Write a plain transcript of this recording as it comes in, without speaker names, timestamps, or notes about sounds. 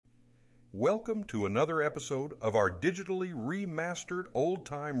Welcome to another episode of our digitally remastered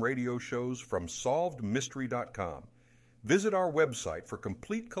old-time radio shows from SolvedMystery.com. Visit our website for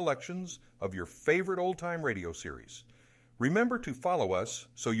complete collections of your favorite old-time radio series. Remember to follow us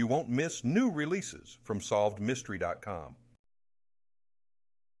so you won't miss new releases from SolvedMystery.com.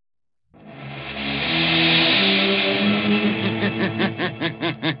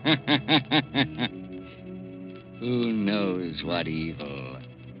 Who knows what evil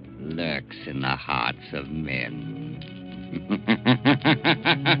lurks in the hearts of men?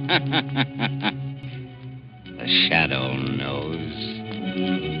 The Shadow knows.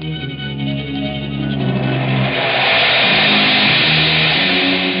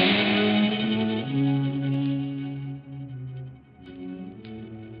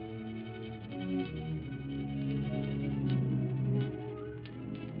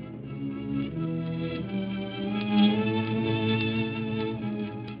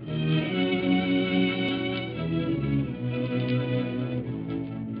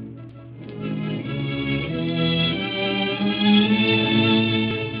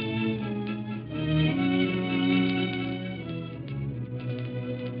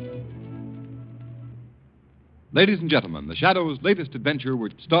 Ladies and gentlemen, The Shadow's latest adventure,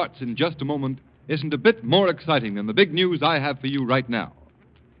 which starts in just a moment, isn't a bit more exciting than the big news I have for you right now.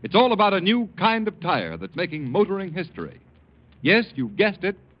 It's all about a new kind of tire that's making motoring history. Yes, you guessed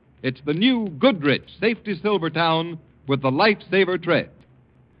it. It's the new Goodrich Safety Silvertown with the Lifesaver tread.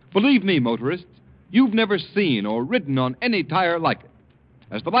 Believe me, motorists, you've never seen or ridden on any tire like it.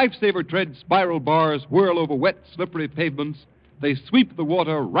 As the Lifesaver tread spiral bars whirl over wet, slippery pavements, they sweep the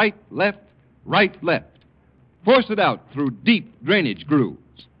water right, left. Force it out through deep drainage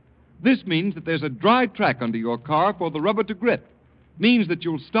grooves. This means that there's a dry track under your car for the rubber to grip. Means that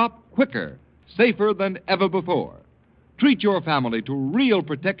you'll stop quicker, safer than ever before. Treat your family to real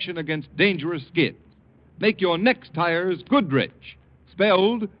protection against dangerous skids. Make your next tires Goodrich,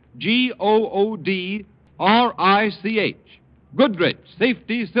 spelled Goodrich. Goodrich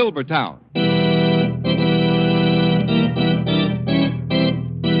Safety Silvertown.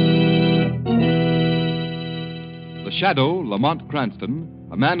 Shadow, Lamont Cranston,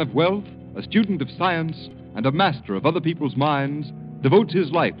 a man of wealth, a student of science, and a master of other people's minds, devotes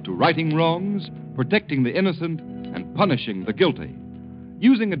his life to righting wrongs, protecting the innocent, and punishing the guilty.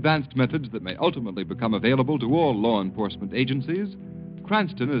 Using advanced methods that may ultimately become available to all law enforcement agencies,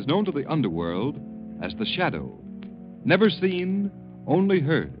 Cranston is known to the underworld as the Shadow. Never seen, only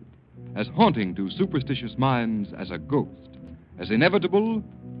heard, as haunting to superstitious minds as a ghost, as inevitable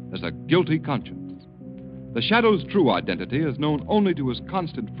as a guilty conscience. The Shadow's true identity is known only to his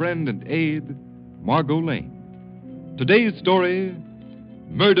constant friend and aide, Margot Lane. Today's story,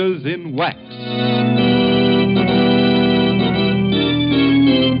 Murders in Wax.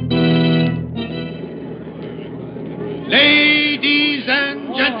 Ladies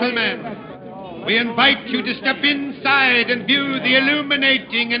and gentlemen, we invite you to step inside and view the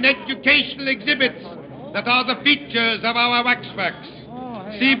illuminating and educational exhibits that are the features of our waxworks.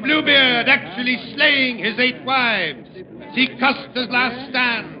 See Bluebeard actually slaying his 8 wives. See Custer's last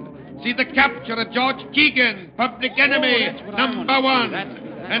stand. See the capture of George Keegan, public enemy #1.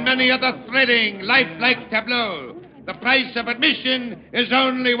 And many other thrilling, lifelike tableaux. The price of admission is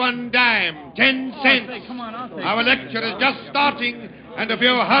only 1 dime, 10 cents. Our lecture is just starting, and if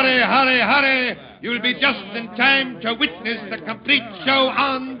you hurry, you'll be just in time to witness the complete show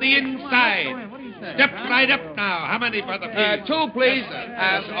on the inside. Step right up now. How many, Brother Pease? 2, please.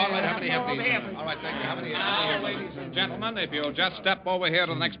 All right, how many have these? All right, thank you. How many? Ladies and gentlemen, if you'll just step over here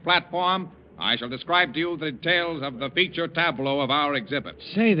to the next platform, I shall describe to you the details of the feature tableau of our exhibit.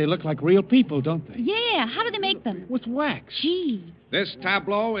 Say, they look like real people, don't they? Yeah, how do they make them? With wax. Gee. This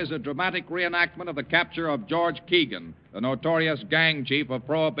tableau is a dramatic reenactment of the capture of George Keegan, the notorious gang chief of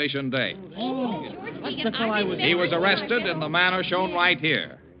Prohibition Day. Oh, that's the fellow I was... He was arrested in the manner shown right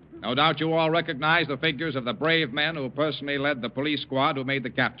here. No doubt you all recognize the figures of the brave men who personally led the police squad who made the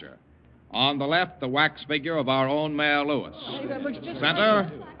capture. On the left, the wax figure of our own Mayor Lewis.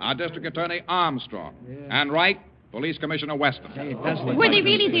 Center, our District Attorney Armstrong. And right, Police Commissioner Weston. Were they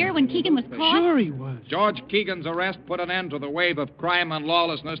really there when Keegan was caught? Sure he was. George Keegan's arrest put an end to the wave of crime and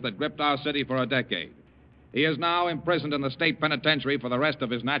lawlessness that gripped our city for a decade. He is now imprisoned in the state penitentiary for the rest of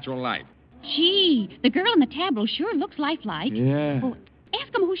his natural life. Gee, the girl in the tableau sure looks lifelike. Yeah. Oh,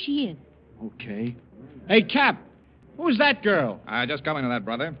 ask him who she is. Okay. Hey, Cap, who's that girl? Just coming to that,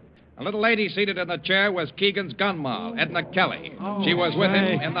 brother. A little lady seated in the chair was Keegan's gun moll, Edna Kelly. She was with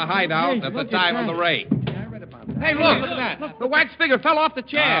him in the hideout at the time of the raid. Hey, look at that. The wax figure fell off the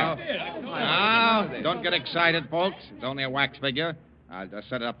chair. Now, don't get excited, folks. It's only a wax figure. I'll just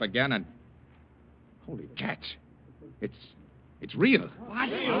set it up again and Holy cats. It's real. What?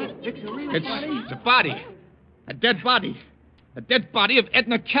 It's a body. A dead body. A dead body of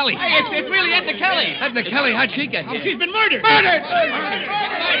Edna Kelly. Hey, it's really Edna Kelly. Edna Kelly, how'd she get here? She's been murdered.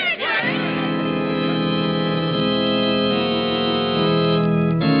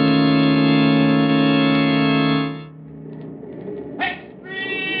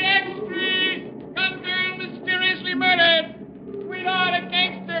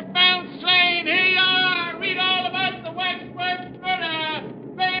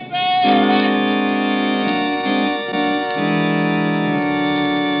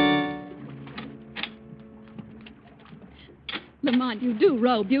 Lamont, you do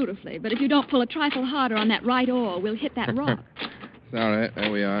row beautifully, but if you don't pull a trifle harder on that right oar, we'll hit that rock. It's all right.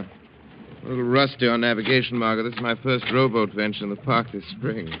 There we are. A little rusty on navigation, Margaret. This is my first rowboat venture in the park this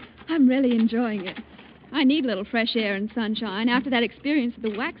spring. I'm really enjoying it. I need a little fresh air and sunshine after that experience at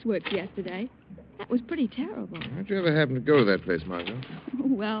the waxworks yesterday. That was pretty terrible. How'd you ever happen to go to that place, Margot?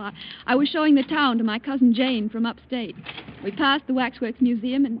 Well, I was showing the town to my cousin Jane from upstate. We passed the Waxworks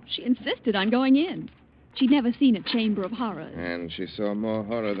Museum, and she insisted on going in. She'd never seen a chamber of horrors. And she saw more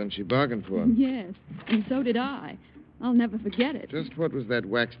horror than she bargained for. Yes, and so did I. I'll never forget it. Just what was that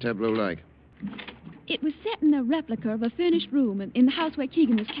wax tableau like? It was set in a replica of a furnished room in the house where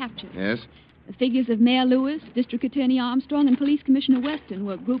Keegan was captured. Yes? The figures of Mayor Lewis, District Attorney Armstrong, and Police Commissioner Weston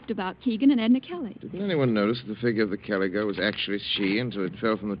were grouped about Keegan and Edna Kelly. Didn't anyone notice the figure of the Kelly girl was actually she until it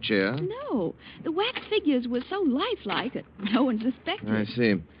fell from the chair? No. The wax figures were so lifelike that no one suspected. I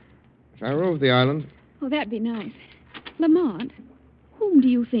see. If I row over the island... Oh, that'd be nice. Lamont, whom do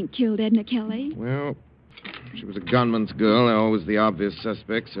you think killed Edna Kelly? Well, she was a gunman's girl. They're always the obvious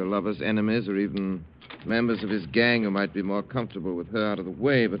suspects, her lover's enemies, or even members of his gang who might be more comfortable with her out of the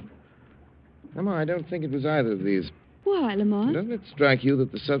way, but... Somehow, I don't think it was either of these. Why, Lamont? Doesn't it strike you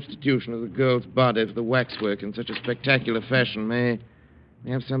that the substitution of the girl's body for the waxwork in such a spectacular fashion may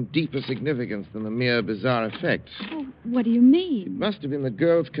have some deeper significance than the mere bizarre effect? Oh, what do you mean? It must have been the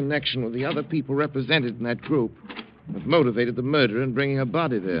girl's connection with the other people represented in that group that motivated the murderer in bringing her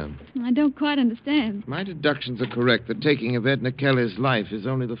body there. I don't quite understand. My deductions are correct. The taking of Edna Kelly's life is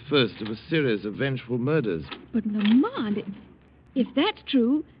only the first of a series of vengeful murders. But, Lamont, if that's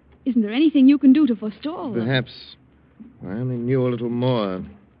true, isn't there anything you can do to forestall them? Perhaps. If I only knew a little more.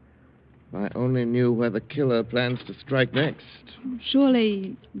 If I only knew where the killer plans to strike next.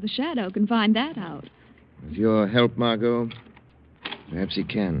 Surely the Shadow can find that out. With your help, Margot, perhaps he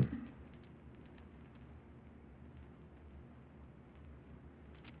can.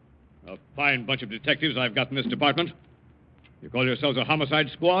 A fine bunch of detectives I've got in this department. You call yourselves a homicide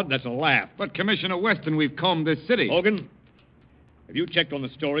squad? That's a laugh. But, Commissioner Weston, we've combed this city. Hogan, have you checked on the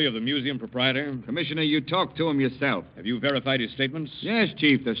story of the museum proprietor? Commissioner, you talked to him yourself. Have you verified his statements? Yes,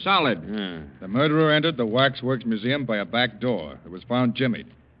 Chief, they're solid. The murderer entered the Waxworks Museum by a back door. It was found jimmied.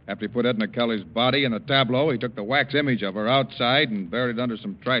 After he put Edna Kelly's body in a tableau, he took the wax image of her outside and buried it under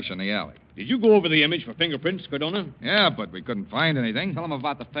some trash in the alley. Did you go over the image for fingerprints, Cardona? Yeah, but we couldn't find anything. Tell him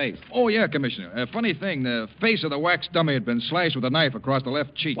about the face. Oh, yeah, Commissioner. A funny thing, the face of the wax dummy had been slashed with a knife across the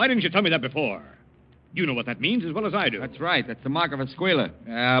left cheek. Why didn't you tell me that before? You know what that means as well as I do. That's right. That's the mark of a squealer.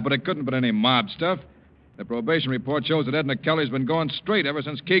 Yeah, but it couldn't have been any mob stuff. The probation report shows that Edna Kelly's been going straight ever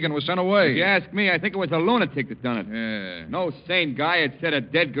since Keegan was sent away. If you ask me, I think it was a lunatic that done it. Yeah. No sane guy had set a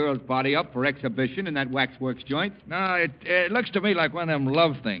dead girl's body up for exhibition in that waxworks joint. No, it looks to me like one of them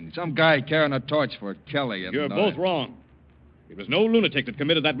love things. Some guy carrying a torch for Kelly. And, You're both wrong. It was no lunatic that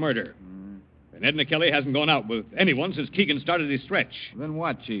committed that murder. And Edna Kelly hasn't gone out with anyone since Keegan started his stretch. Then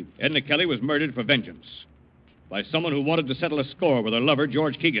what, Chief? Edna Kelly was murdered for vengeance by someone who wanted to settle a score with her lover,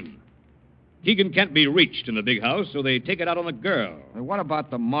 George Keegan. Keegan can't be reached in the big house, so they take it out on the girl. And what about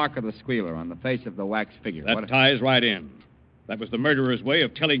the mark of the squealer on the face of the wax figure? That ties right in. That was the murderer's way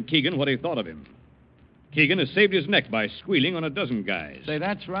of telling Keegan what he thought of him. Keegan has saved his neck by squealing on a dozen guys. Say,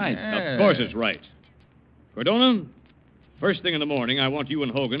 that's right. Of course it's right. Cardona, first thing in the morning, I want you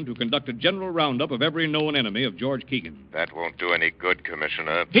and Hogan to conduct a general roundup of every known enemy of George Keegan. That won't do any good,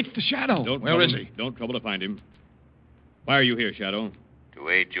 Commissioner. It's the Shadow. Where is he? Don't trouble to find him. Why are you here, Shadow? To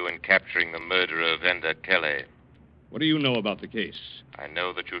aid you in capturing the murderer of Edna Kelly. What do you know about the case? I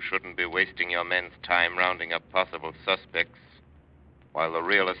know that you shouldn't be wasting your men's time rounding up possible suspects while the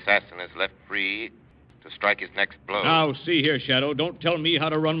real assassin is left free to strike his next blow. Now, see here, Shadow. Don't tell me how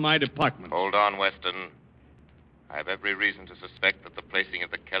to run my department. Hold on, Weston. I have every reason to suspect that the placing of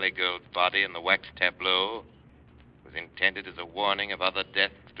the Kelly girl's body in the wax tableau was intended as a warning of other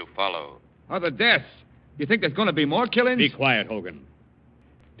deaths to follow. Other deaths? You think there's going to be more killings? Be quiet, Hogan.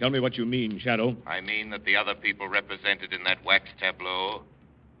 Tell me what you mean, Shadow. I mean that the other people represented in that wax tableau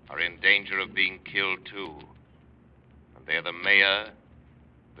are in danger of being killed, too. And they're the mayor,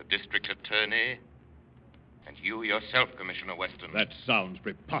 the district attorney, and you yourself, Commissioner Weston. That sounds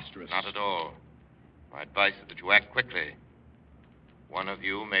preposterous. Not at all. My advice is that you act quickly. One of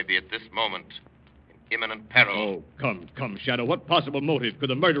you may be at this moment in imminent peril. Oh, come, Shadow. What possible motive could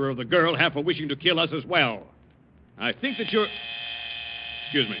the murderer of the girl have for wishing to kill us as well? I think that you're...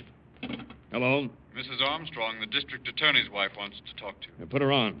 Excuse me. Hello? Mrs. Armstrong, the district attorney's wife, wants to talk to you. Put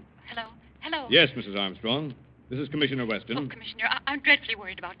her on. Hello. Yes, Mrs. Armstrong. This is Commissioner Weston. Oh, Commissioner, I'm dreadfully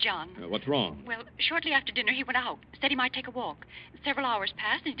worried about John. What's wrong? Well, shortly after dinner, he went out. Said he might take a walk. Several hours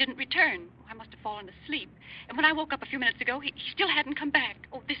passed, and he didn't return. I must have fallen asleep. And when I woke up a few minutes ago, he still hadn't come back.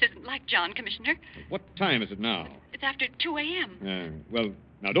 Oh, this isn't like John, Commissioner. What time is it now? It's after 2 a.m. Well,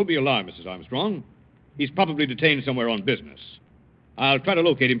 now, don't be alarmed, Mrs. Armstrong. He's probably detained somewhere on business. I'll try to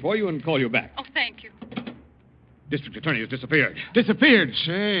locate him for you and call you back. Oh, thank you. District attorney has disappeared. Disappeared?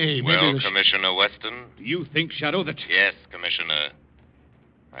 Say, Well, Commissioner Weston? Do you think, Shadow, that... Yes, Commissioner.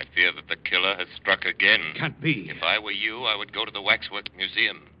 I fear that the killer has struck again. Can't be. If I were you, I would go to the Waxwork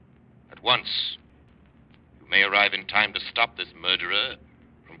Museum. At once. You may arrive in time to stop this murderer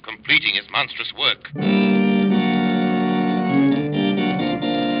from completing his monstrous work.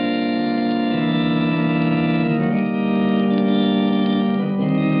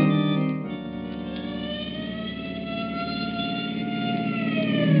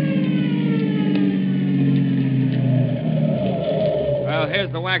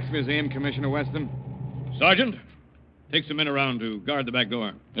 Here's the Wax Museum, Commissioner Weston. Sergeant, take some men around to guard the back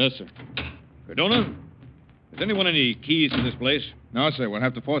door. Yes, sir. Cardona, has anyone any keys to this place? No, sir. We'll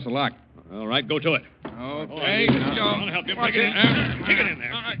have to force a lock. All right, go to it. Okay. Let's go. I'll help you. Take it in there. Take it in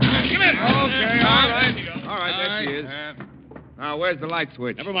there. Come in. Okay, all right. All right, there she is. Now, where's the light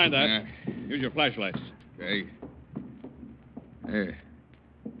switch? Never mind that. Use your flashlights. Okay. Hey,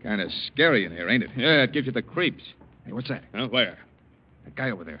 kind of scary in here, ain't it? Yeah, it gives you the creeps. Hey, what's that? Huh? Where? That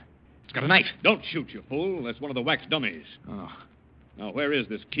guy over there. He's got a knife. Don't shoot, you fool. That's one of the wax dummies. Oh. Now, where is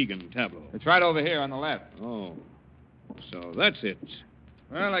this Keegan tableau? It's right over here on the left. Oh. So that's it.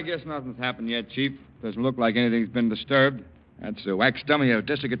 Well, I guess nothing's happened yet, Chief. Doesn't look like anything's been disturbed. That's the wax dummy of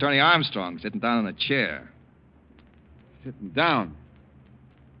District Attorney Armstrong sitting down in a chair. Sitting down?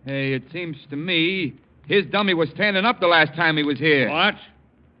 Hey, it seems to me his dummy was standing up the last time he was here. What?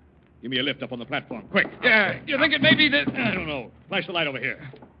 Give me a lift up on the platform, quick. Yeah, you think it may be that... I don't know. Flash the light over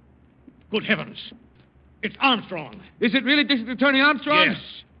here. Good heavens. It's Armstrong. Is it really District Attorney Armstrong? Yes.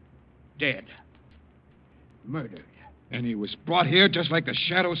 Dead. Murdered. And he was brought here just like the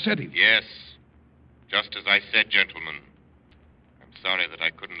Shadow said he was. Yes. Just as I said, gentlemen. I'm sorry that I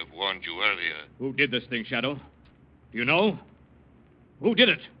couldn't have warned you earlier. Who did this thing, Shadow? Do you know? Who did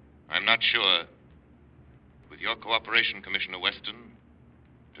it? I'm not sure. With your cooperation, Commissioner Weston,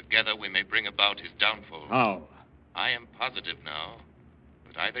 together we may bring about his downfall. How? I am positive now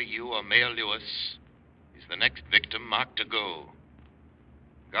that either you or Mayor Lewis is the next victim marked to go.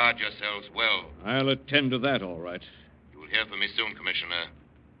 Guard yourselves well. I'll attend to that, all right. You'll hear from me soon, Commissioner.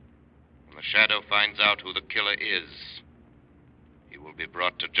 When the Shadow finds out who the killer is, he will be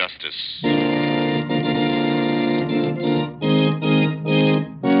brought to justice.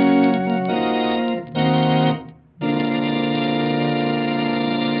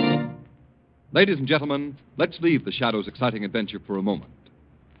 Ladies and gentlemen, let's leave the Shadow's exciting adventure for a moment.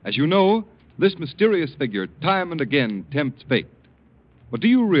 As you know, this mysterious figure time and again tempts fate. But do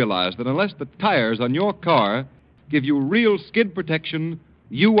you realize that unless the tires on your car give you real skid protection,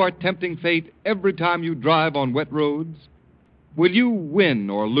 you are tempting fate every time you drive on wet roads? Will you win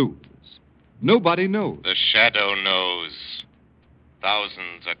or lose? Nobody knows. The Shadow knows.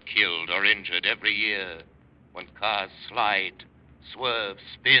 Thousands are killed or injured every year when cars slide, swerve,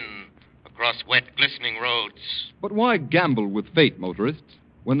 spin across wet, glistening roads. But why gamble with fate, motorists,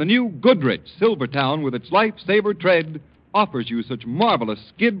 when the new Goodrich Silvertown with its lifesaver tread offers you such marvelous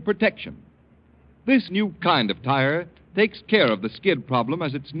skid protection? This new kind of tire takes care of the skid problem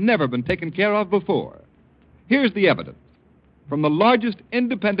as it's never been taken care of before. Here's the evidence. From the largest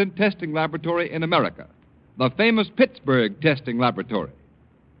independent testing laboratory in America, the famous Pittsburgh Testing Laboratory.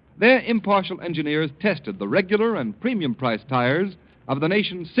 Their impartial engineers tested the regular and premium price tires of the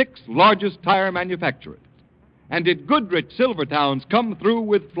nation's 6 largest tire manufacturers. And did Goodrich Silvertowns come through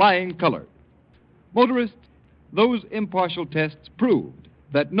with flying colors? Motorists, those impartial tests proved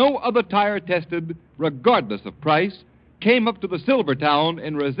that no other tire tested, regardless of price, came up to the Silvertown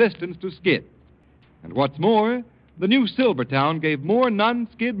in resistance to skid. And what's more, the new Silvertown gave more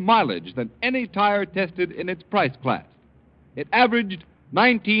non-skid mileage than any tire tested in its price class. It averaged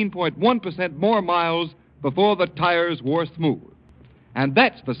 19.1% more miles before the tires wore smooth. And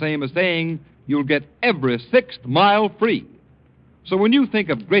that's the same as saying you'll get every 6th mile free. So when you think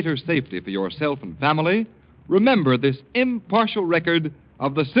of greater safety for yourself and family, remember this impartial record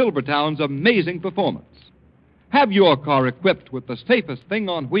of the Silvertown's amazing performance. Have your car equipped with the safest thing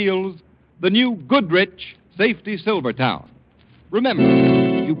on wheels, the new Goodrich Safety Silvertown. Remember,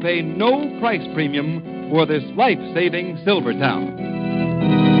 you pay no price premium for this life-saving Silvertown.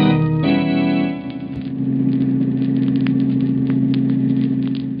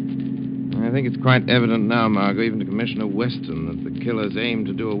 I think it's quite evident now, Margot, even to Commissioner Weston, that the killers aim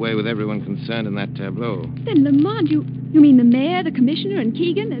to do away with everyone concerned in that tableau. Then, Lamont, you mean the mayor, the commissioner, and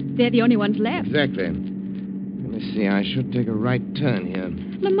Keegan? They're the only ones left. Exactly. Let me see, I should take a right turn here.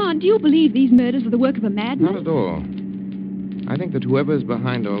 Lamont, do you believe these murders are the work of a madman? Not at all. I think that whoever's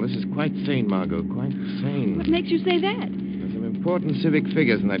behind all this is quite sane, Margot, quite sane. What makes you say that? There's some important civic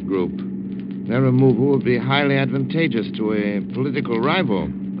figures in that group. Their removal would be highly advantageous to a political rival.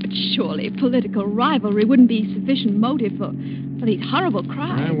 But surely political rivalry wouldn't be sufficient motive for these horrible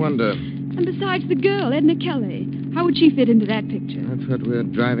crimes. I wonder. And besides the girl, Edna Kelly, how would she fit into that picture? That's what we're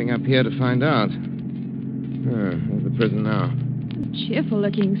driving up here to find out. There's the prison now. A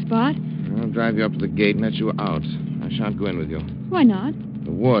cheerful-looking spot. I'll drive you up to the gate and let you out. I shan't go in with you. Why not?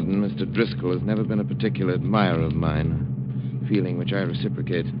 The warden, Mr. Driscoll, has never been a particular admirer of mine. Feeling which I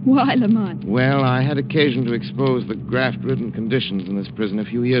reciprocate. Why, Lamont? Well, I had occasion to expose the graft-ridden conditions in this prison a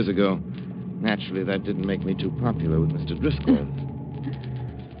few years ago. Naturally, that didn't make me too popular with Mr. Driscoll.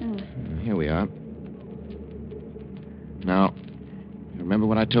 Here we are. Now, you remember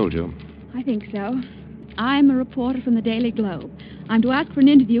what I told you? I think so. I'm a reporter from the Daily Globe. I'm to ask for an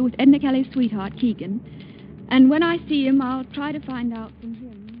interview with Edna Kelly's sweetheart, Keegan. And when I see him, I'll try to find out from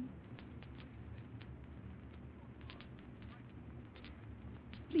him.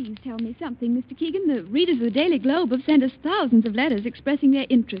 Please tell me something, Mr. Keegan. The readers of the Daily Globe have sent us thousands of letters expressing their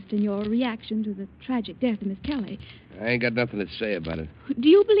interest in your reaction to the tragic death of Miss Kelly. I ain't got nothing to say about it. Do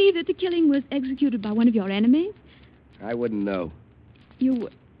you believe that the killing was executed by one of your enemies? I wouldn't know. You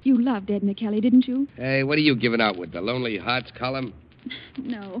loved Edna Kelly, didn't you? Hey, what are you giving out with, the Lonely Hearts column?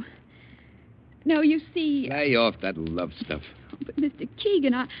 No. No, you see... Lay off that love stuff. But, Mr.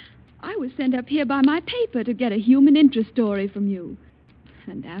 Keegan, I was sent up here by my paper to get a human interest story from you.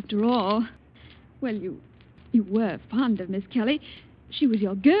 And after all, well, you were fond of Miss Kelly. She was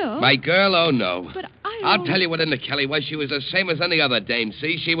your girl. My girl? Oh, no. But I'll tell you what Edna Kelly was. She was the same as any other dame,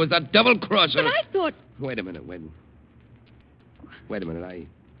 see? She was a double-crosser. But I thought... Wait a minute, Wait a minute,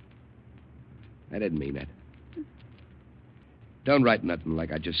 I didn't mean that. Don't write nothing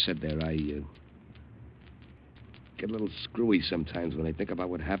like I just said there. I get a little screwy sometimes when I think about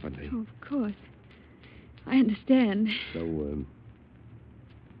what happened. Oh, of course. I understand. So,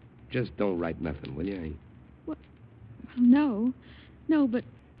 just don't write nothing, will you? Well, no, but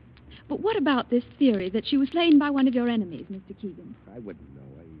what about this theory that she was slain by one of your enemies, Mr. Keegan? I wouldn't know.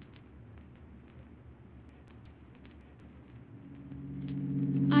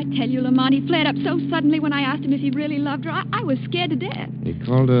 I tell you, Lamont, he flared up so suddenly when I asked him if he really loved her. I was scared to death. He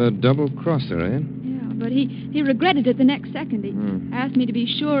called her a double-crosser, eh? Yeah, but he regretted it the next second. He asked me to be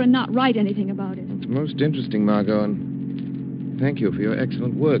sure and not write anything about it. It's most interesting, Margot, and thank you for your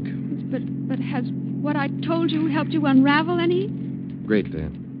excellent work. But has what I told you helped you unravel any? Greatly.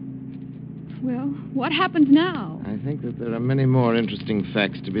 Well, what happens now? I think that there are many more interesting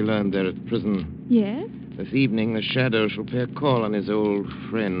facts to be learned there at prison. Yes? This evening, the Shadow shall pay a call on his old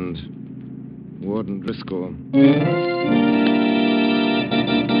friend, Warden Driscoll.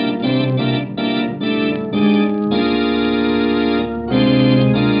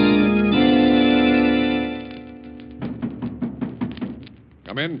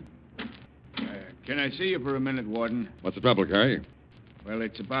 Come in. Can I see you for a minute, Warden? What's the trouble, Carey? Well,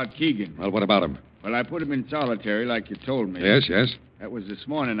 it's about Keegan. Well, what about him? Well, I put him in solitary like you told me. Yes. That was this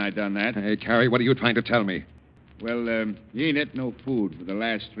morning I done that. Hey, Carey, what are you trying to tell me? Well, he ain't ate no food for the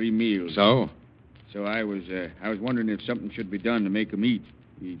last 3 meals. So? So I was wondering if something should be done to make him eat.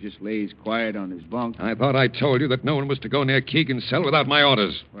 He just lays quiet on his bunk. I thought I told you that no one was to go near Keegan's cell without my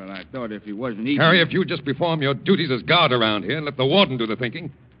orders. Well, I thought if he wasn't eating... Carey, if you just perform your duties as guard around here and let the warden do the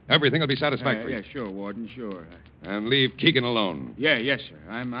thinking, everything will be satisfactory. Yeah, sure, Warden, sure. And leave Keegan alone. Yes, sir.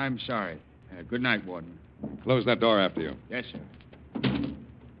 I'm sorry. Good night, Warden. Close that door after you. Yes, sir.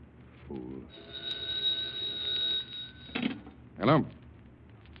 Fool. Hello?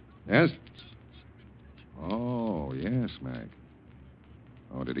 Yes? Oh, yes, Mac.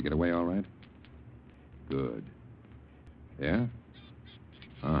 Oh, did he get away all right? Good. Yeah?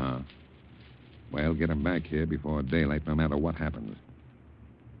 Uh-huh. Well, get him back here before daylight, no matter what happens.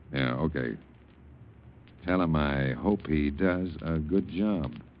 Yeah, okay. Tell him I hope he does a good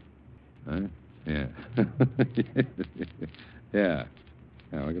job. Huh? Yeah. Yeah.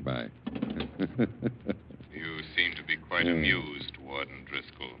 Well, goodbye. You seem to be quite amused, Warden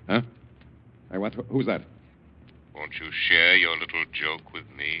Driscoll. Huh? Hey, what? Who's that? Won't you share your little joke with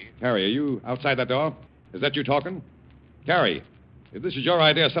me? Carrie, are you outside that door? Is that you talking? Carrie, if this is your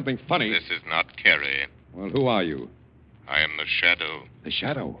idea of something funny... This is not Kerry. Well, who are you? I am the Shadow. The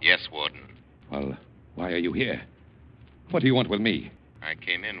Shadow? Yes, Warden. Well, why are you here? What do you want with me? I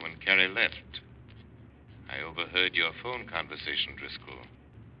came in when Kerry left. I overheard your phone conversation, Driscoll.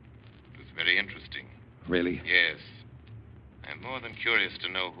 It was very interesting. Really? Yes. I'm more than curious to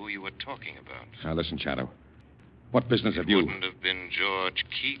know who you were talking about. Now, listen, Shadow. What business have you... It wouldn't have been George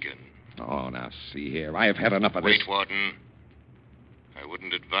Keegan. Oh, now, see here. I have had enough of this. Wait, Warden. I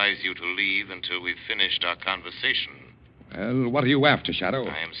wouldn't advise you to leave until we've finished our conversation. Well, what are you after, Shadow?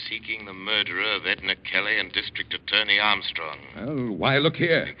 I am seeking the murderer of Edna Kelly and District Attorney Armstrong. Well, why look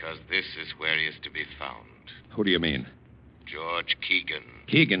here? Because this is where he is to be found. Who do you mean? George Keegan.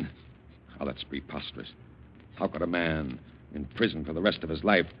 Keegan? Oh, that's preposterous. How could a man in prison for the rest of his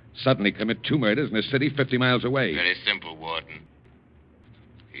life suddenly commit 2 murders in a city 50 miles away? Very simple, Warden.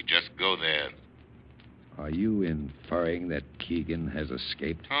 He'd just go there. Are you inferring that Keegan has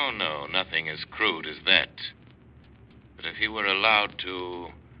escaped? Oh, no, nothing as crude as that. But if he were allowed to,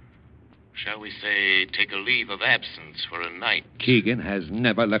 shall we say, take a leave of absence for a night... Keegan has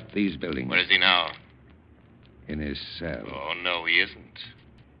never left these buildings. Where is he now? In his cell. Oh, no, he isn't.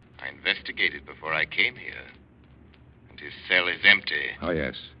 I investigated before I came here. And his cell is empty. Oh,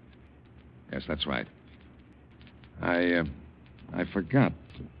 yes. Yes, that's right. I forgot.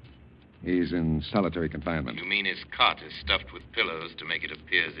 He's in solitary confinement. You mean his cot is stuffed with pillows to make it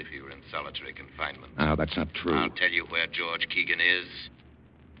appear as if he were in solitary confinement? No, that's not true. I'll tell you where George Keegan is.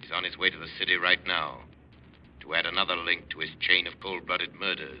 He's on his way to the city right now to add another link to his chain of cold-blooded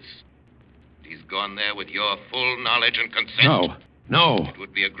murders. He's gone there with your full knowledge and consent. No. It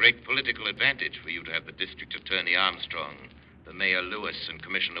would be a great political advantage for you to have the District Attorney Armstrong, the Mayor Lewis, and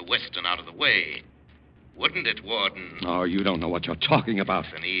Commissioner Weston out of the way. Wouldn't it, Warden? Oh, you don't know what you're talking about.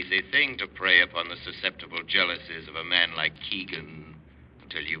 It's an easy thing to prey upon the susceptible jealousies of a man like Keegan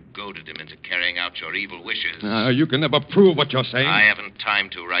until you goaded him into carrying out your evil wishes. You can never prove what you're saying. I haven't time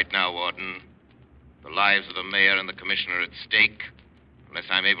to right now, Warden. The lives of the mayor and the commissioner are at stake unless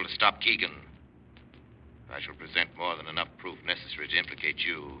I'm able to stop Keegan. I shall present more than enough proof necessary to implicate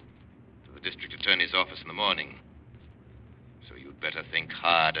you to the district attorney's office in the morning. So you'd better think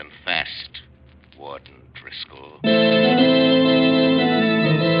hard and fast, Warden Driscoll.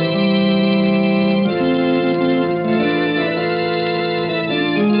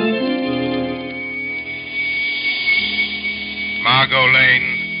 Margot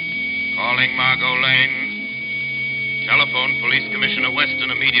Lane. Calling Margot Lane. Telephone Police Commissioner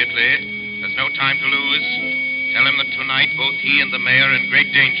Weston immediately. There's no time to lose. Tell him that tonight both he and the mayor are in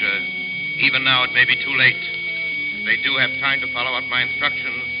great danger. Even now it may be too late. If they do have time to follow out my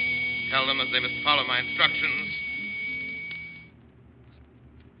instructions, tell them that they must follow my instructions.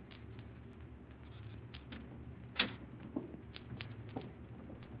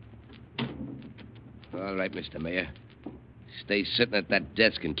 All right, Mr. Mayor. Stay sitting at that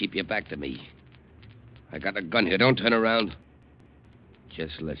desk and keep your back to me. I got a gun here. Don't turn around.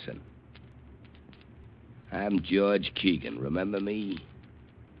 Just listen. I'm George Keegan. Remember me?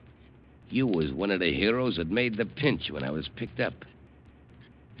 You was one of the heroes that made the pinch when I was picked up.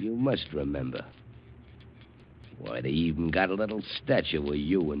 You must remember. Why, they even got a little statue of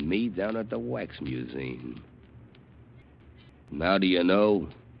you and me down at the Wax Museum. Now do you know?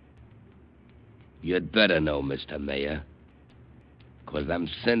 You'd better know, Mr. Mayor. 'Cause I'm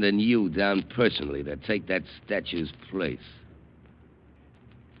sending you down personally to take that statue's place.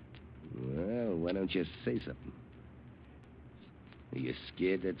 Well, why don't you say something? Are you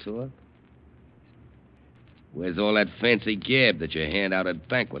scared to talk? Where's all that fancy gab that you hand out at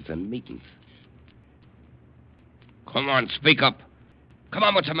banquets and meetings? Come on, speak up. Come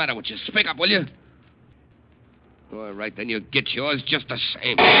on, what's the matter with you? Speak up, will you? All right, then you get yours just the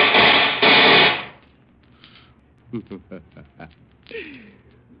same.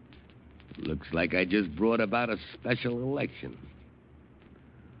 Looks like I just brought about a special election.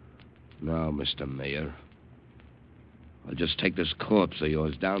 Now, Mr. Mayor, I'll just take this corpse of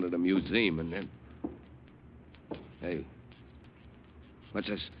yours down to the museum and then... Hey, what's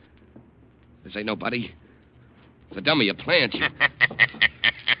this? This ain't nobody. It's a dummy, a plant.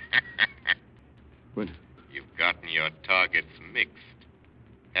 What? You've gotten your targets mixed,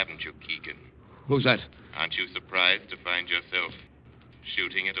 haven't you, Keegan? Who's that? Aren't you surprised to find yourself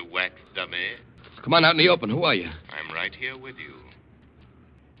shooting at a wax dummy? Come on out in the open. Who are you? I'm right here with you.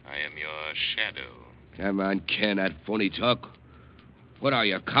 I am your shadow. Come on, Ken, that phony talk. What are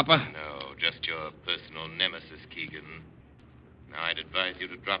you, a copper? No, just your personal nemesis, Keegan. Now, I'd advise you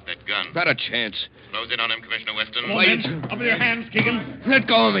to drop that gun. Not a chance. Close in on him, Commissioner Weston. Come on, men. Up with your hands, Keegan. Let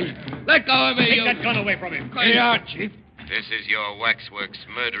go of me. Let go of me, Take you... that gun away from him. Here you are, Chief. This is your waxworks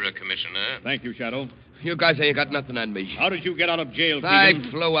murderer, Commissioner. Thank you, Shadow. You guys ain't got nothing on me. How did you get out of jail, I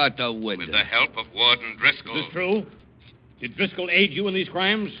Keegan? flew out the window. With the help of Warden Driscoll. Is this true? Did Driscoll aid you in these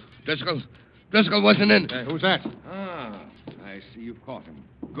crimes? Driscoll wasn't in. Who's that? Ah, I see you've caught him.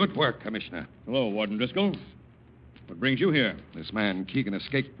 Good work, Commissioner. Hello, Warden Driscoll. What brings you here? This man, Keegan,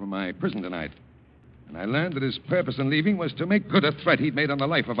 escaped from my prison tonight. And I learned that his purpose in leaving was to make good a threat he'd made on the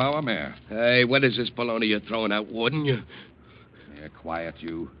life of our mayor. Hey, what is this baloney you're throwing out, Warden? Yeah, quiet,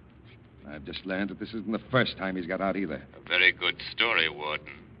 you. I've just learned that this isn't the first time he's got out either. A very good story,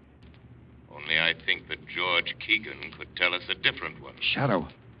 Warden. Only I think that George Keegan could tell us a different one. Shadow,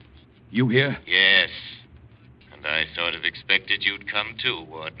 you here? Yes. And I sort of expected you'd come too,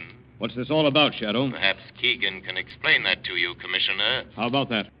 Warden. What's this all about, Shadow? Perhaps Keegan can explain that to you, Commissioner. How about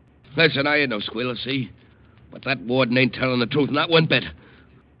that? Listen, I ain't no squealer, see? But that warden ain't telling the truth, not one bit.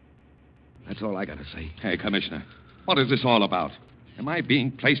 That's all I gotta say. Hey, Commissioner, what is this all about? Am I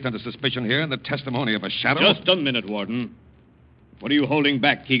being placed under suspicion here in the testimony of a shadow? Just a minute, Warden. What are you holding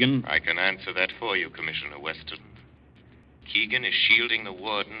back, Keegan? I can answer that for you, Commissioner Weston. Keegan is shielding the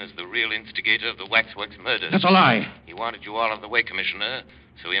warden as the real instigator of the Waxworks murder. That's a lie. He wanted you all out of the way, Commissioner,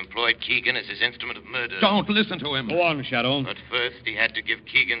 so he employed Keegan as his instrument of murder. Don't listen to him. Go on, Shadow. But first, he had to give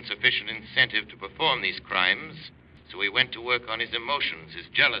Keegan sufficient incentive to perform these crimes, so he went to work on his emotions, his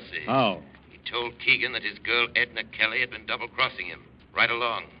jealousy. How? He told Keegan that his girl Edna Kelly had been double-crossing him, right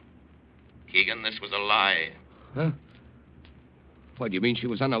along. Keegan, this was a lie. Huh? What, you mean she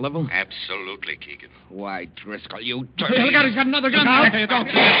was on the level? Absolutely, Keegan. Why, Driscoll, you dirty... Hey, look out, he's got another gun. Hey, don't.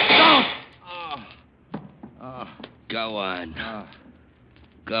 Go on.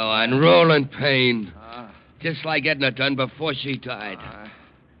 Go on, roll in pain. Just like Edna done before she died.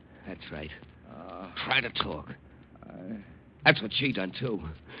 That's right. Try to talk. That's what she done, too.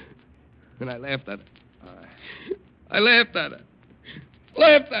 And I laughed at her. I laughed at her.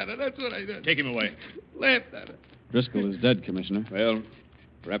 Laughed at her, that's what I did. Take him away. Laughed at her. Driscoll is dead, Commissioner. Well,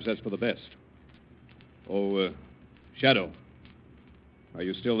 perhaps that's for the best. Oh, Shadow. Are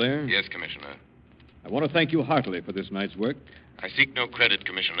you still there? Yes, Commissioner. I want to thank you heartily for this night's work. I seek no credit,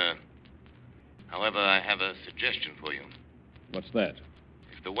 Commissioner. However, I have a suggestion for you. What's that?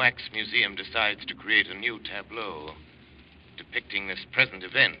 If the Wax Museum decides to create a new tableau depicting this present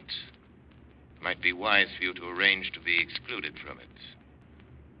event, it might be wise for you to arrange to be excluded from it.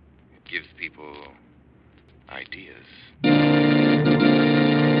 It gives people ideas.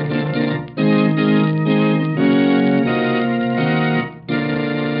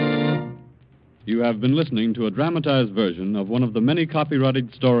 You have been listening to a dramatized version of one of the many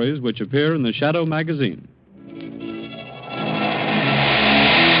copyrighted stories which appear in the Shadow magazine.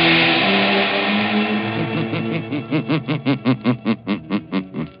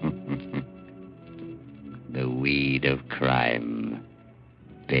 The weed of crime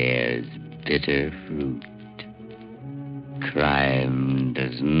bears bitter fruit. Crime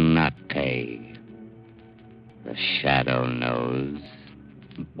does not pay. The Shadow knows.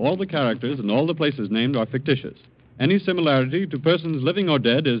 All the characters and all the places named are fictitious. Any similarity to persons living or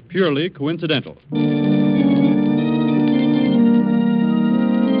dead is purely coincidental.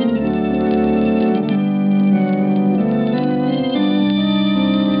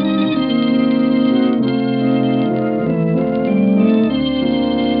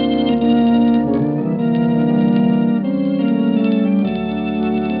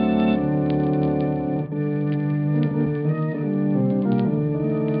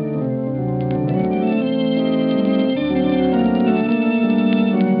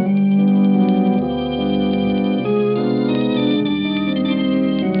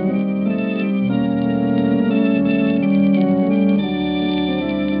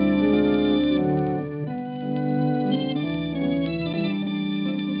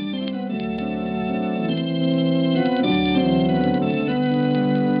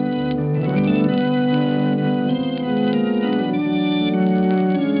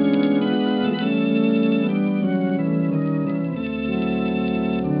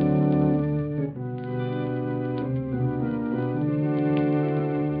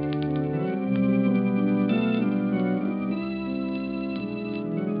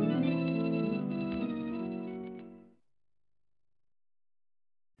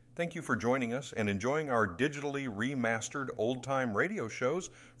 Thank you for joining us and enjoying our digitally remastered old-time radio shows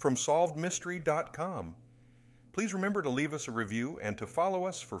from SolvedMystery.com. Please remember to leave us a review and to follow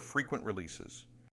us for frequent releases.